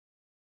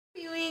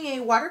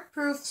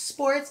waterproof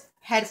sports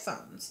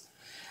headphones.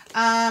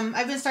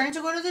 I've been starting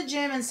to go to the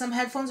gym and some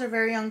headphones are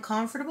very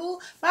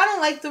uncomfortable, but I don't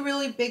like the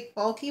really big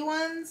bulky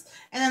ones.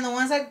 And then the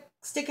ones that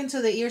stick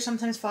into the ear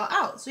sometimes fall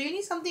out. So you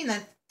need something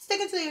that stick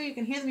into the ear, you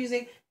can hear the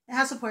music, it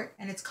has support,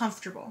 and it's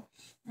comfortable.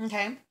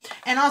 Okay?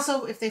 And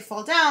also, if they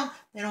fall down,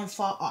 they don't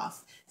fall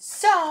off.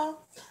 So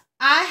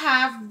I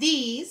have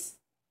these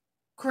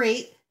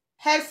great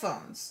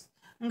headphones.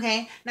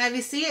 Okay? Now if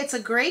you see, it's a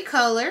gray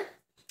color,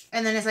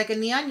 and then it's like a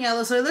neon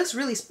yellow, so it looks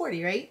really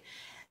sporty, right?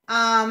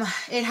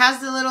 It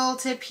has the little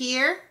tip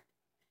here.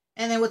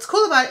 And then what's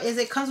cool about it is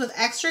it comes with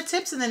extra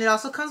tips, and then it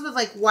also comes with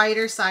like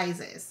wider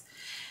sizes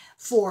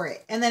for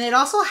it. And then it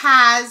also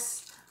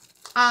has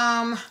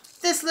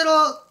this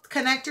little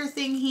connector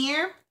thing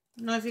here. I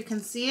don't know if you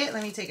can see it.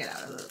 Let me take it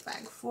out of the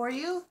bag for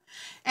you.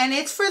 And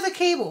it's for the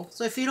cable.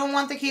 So if you don't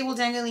want the cable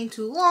dangling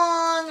too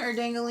long or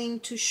dangling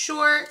too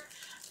short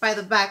by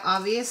the back,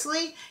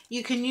 obviously,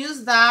 you can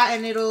use that,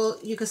 and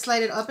you can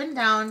slide it up and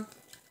down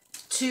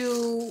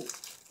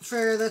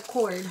for the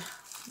cord.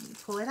 Let me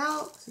pull it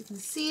out so you can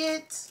see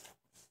it.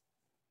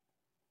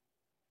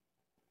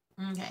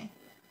 Okay.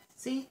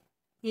 See?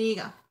 Here you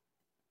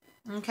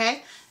go.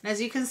 Okay. And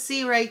as you can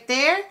see right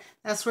there,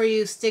 that's where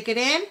you stick it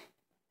in.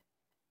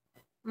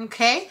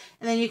 Okay.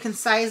 And then you can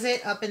size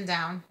it up and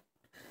down.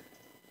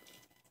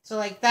 So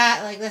like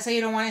that, like let's say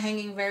you don't want it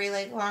hanging very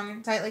like long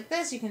and tight like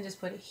this, you can just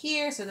put it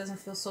here so it doesn't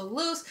feel so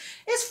loose.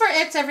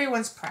 It's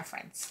everyone's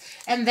preference.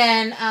 And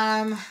then,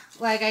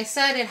 like I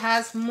said, it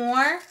has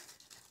more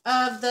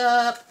of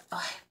the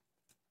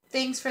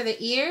things for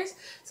the ears.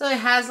 So it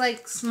has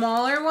like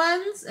smaller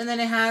ones, and then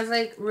it has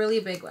like really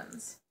big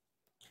ones.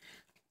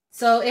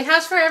 So it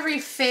has for every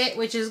fit,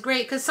 which is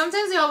great because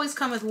sometimes they always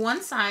come with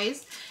one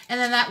size, and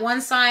then that one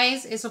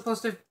size is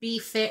supposed to be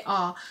fit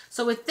all.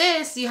 So with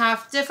this, you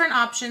have different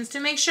options to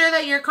make sure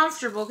that you're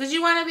comfortable, because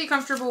you want to be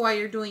comfortable while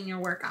you're doing your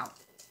workout.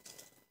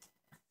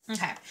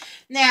 Okay,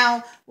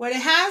 now what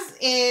it has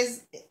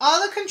is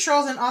all the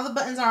controls and all the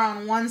buttons are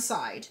on one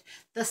side.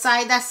 The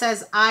side that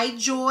says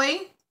iJoy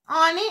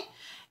on it,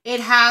 it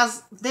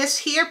has this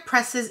here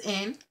presses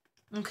in,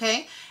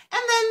 okay?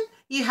 And then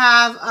you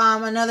have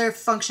another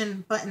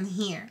function button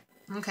here,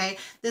 okay?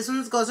 This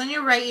one goes on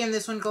your right ear and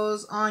this one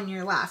goes on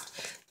your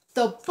left.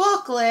 The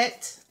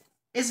booklet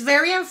is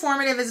very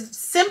informative. It's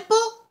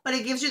simple, but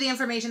it gives you the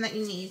information that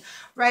you need.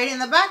 Right in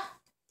the back,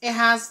 it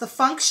has the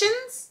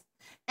functions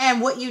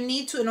and what you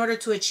need to in order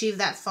to achieve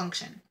that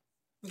function.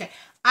 Okay,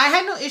 I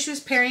had no issues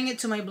pairing it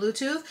to my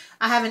Bluetooth.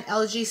 I have an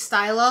LG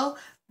Stylo,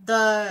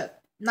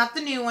 not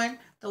the new one,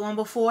 the one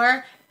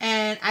before,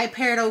 and I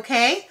paired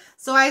okay.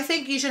 So I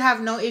think you should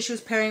have no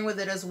issues pairing with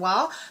it as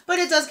well. But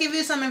it does give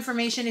you some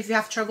information if you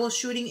have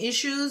troubleshooting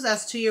issues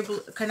as to your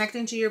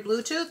connecting to your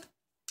Bluetooth.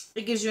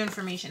 It gives you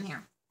information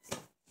here.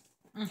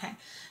 Okay.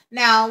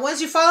 Now,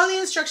 once you follow the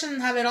instructions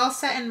and have it all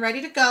set and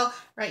ready to go,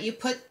 right, you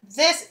put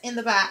this in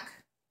the back.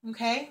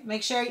 Okay?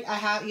 Make sure you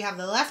have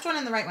the left one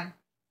and the right one.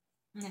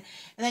 Okay.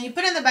 And then you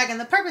put it in the back, and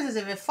the purpose is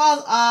if it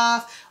falls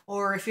off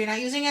or if you're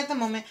not using it at the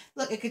moment,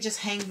 look, it could just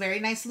hang very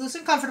nice, loose,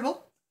 and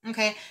comfortable.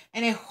 Okay,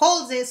 and it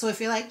holds it, so if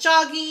you're like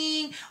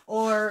jogging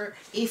or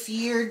if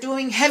you're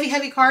doing heavy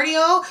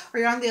cardio or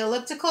you're on the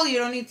elliptical, you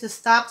don't need to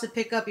stop to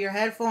pick up your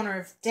headphone or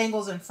if it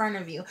dangles in front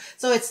of you.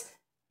 So it's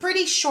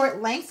pretty short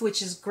length,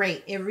 which is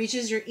great. It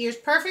reaches your ears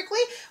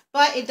perfectly,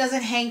 but it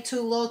doesn't hang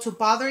too low to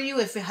bother you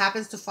if it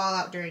happens to fall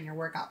out during your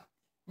workout.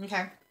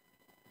 Okay,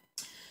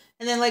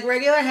 and then like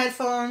regular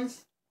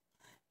headphones,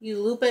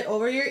 you loop it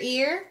over your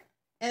ear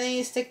and then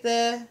you stick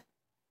the,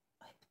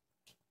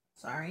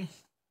 sorry.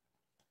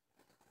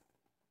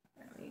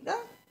 Go.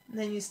 And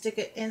then you stick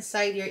it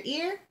inside your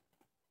ear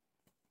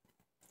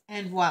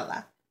and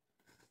voila,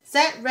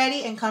 set,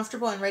 ready, and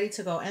comfortable and ready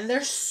to go. And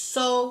they're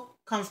so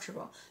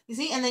comfortable, you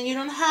see. And then you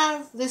don't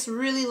have this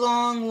really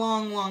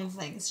long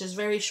thing. It's just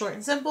very short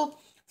and simple.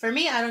 For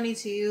me, I don't need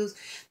to use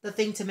the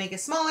thing to make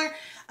it smaller,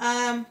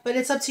 but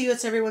it's up to you.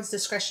 It's everyone's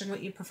discretion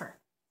what you prefer.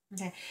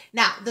 Okay,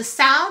 now the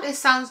sound, it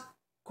sounds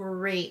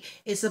great.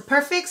 It's the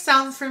perfect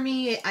sound for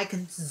me. I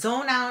can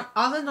zone out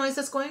all the noise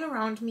that's going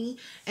around me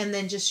and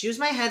then just use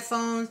my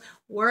headphones,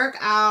 work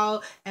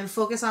out, and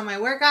focus on my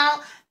workout.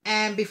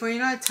 And before you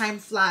know it, time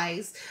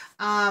flies.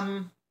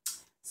 And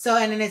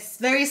then it's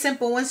very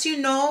simple. Once you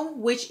know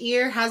which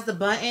ear has the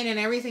button and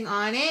everything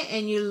on it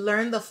and you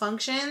learn the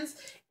functions,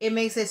 it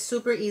makes it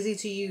super easy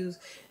to use,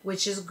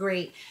 which is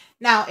great.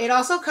 Now, it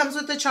also comes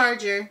with the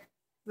charger,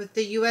 with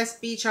the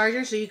USB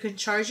charger, so you can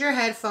charge your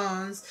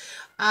headphones.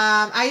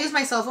 I use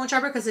my cell phone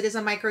charger because it is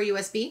a micro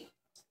USB.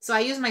 So I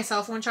use my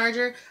cell phone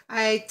charger.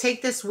 I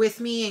take this with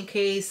me in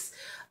case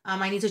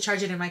I need to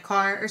charge it in my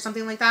car or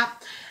something like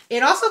that.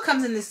 It also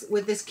comes in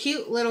with this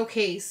cute little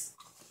case,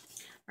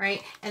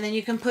 right? And then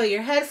you can put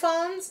your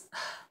headphones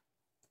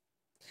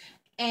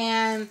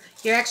and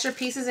your extra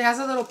pieces. It has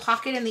a little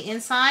pocket in the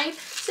inside,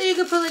 so you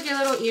can put like your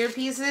little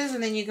earpieces,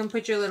 and then you can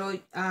put your little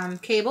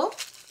cable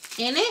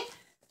in it.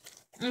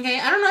 Okay,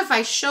 I don't know if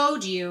I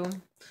showed you,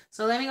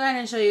 so let me go ahead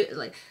and show you.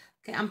 Like,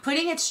 okay, I'm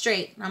putting it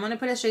straight. I'm gonna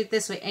put it straight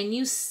this way, and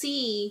you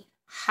see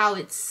how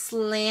it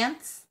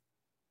slants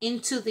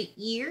into the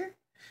ear.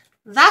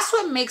 That's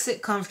what makes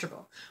it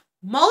comfortable.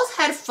 Most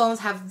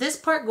headphones have this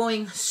part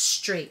going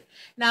straight.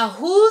 Now,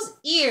 whose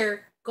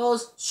ear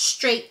goes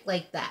straight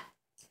like that?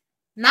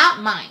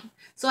 Not mine.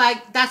 So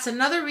that's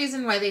another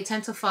reason why they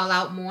tend to fall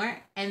out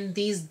more, and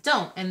these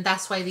don't. And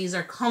that's why these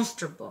are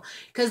comfortable,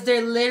 because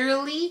they're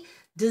literally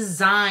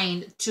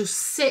designed to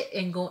sit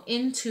and go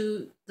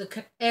into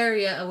the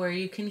area where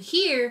you can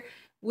hear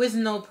with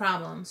no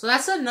problem. So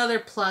that's another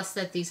plus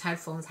that these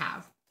headphones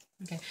have.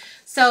 Okay,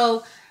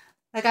 so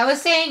like I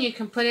was saying, you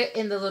can put it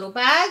in the little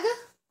bag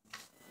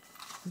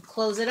and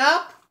close it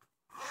up,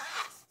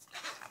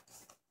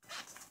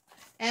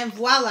 and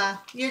voila,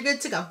 you're good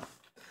to go.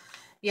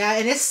 Yeah,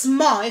 and it's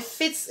small. It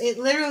fits. It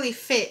literally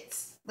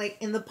fits like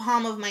in the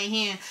palm of my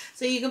hand.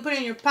 So you can put it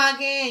in your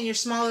pocket, in your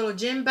small little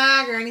gym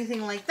bag or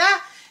anything like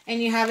that.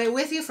 And you have it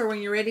with you for when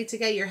you're ready to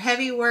get your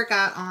heavy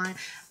workout on.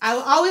 I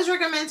will always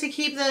recommend to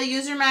keep the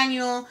user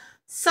manual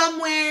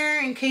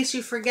somewhere in case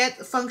you forget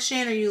the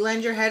function or you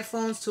lend your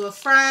headphones to a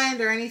friend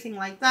or anything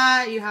like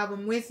that. You have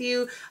them with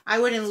you. I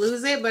wouldn't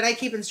lose it, but I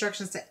keep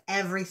instructions to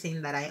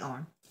everything that I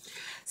own.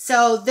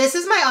 So this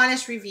is my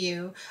honest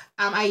review.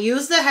 I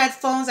use the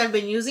headphones. I've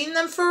been using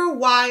them for a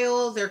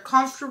while. They're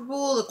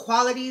comfortable. The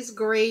quality is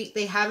great.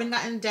 They haven't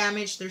gotten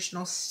damaged. There's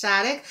no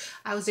static.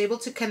 I was able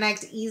to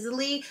connect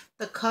easily.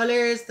 The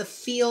colors, the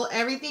feel,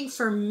 everything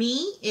for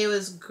me, it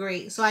was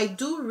great. So I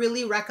do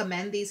really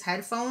recommend these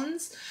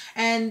headphones.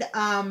 And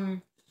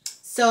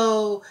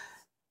so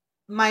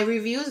my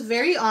review is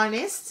very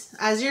honest.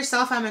 As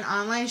yourself, I'm an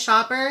online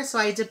shopper, so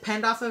I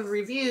depend off of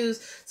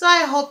reviews. So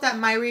I hope that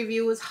my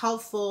review was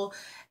helpful,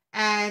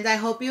 and I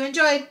hope you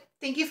enjoyed.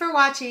 Thank you for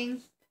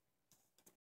watching.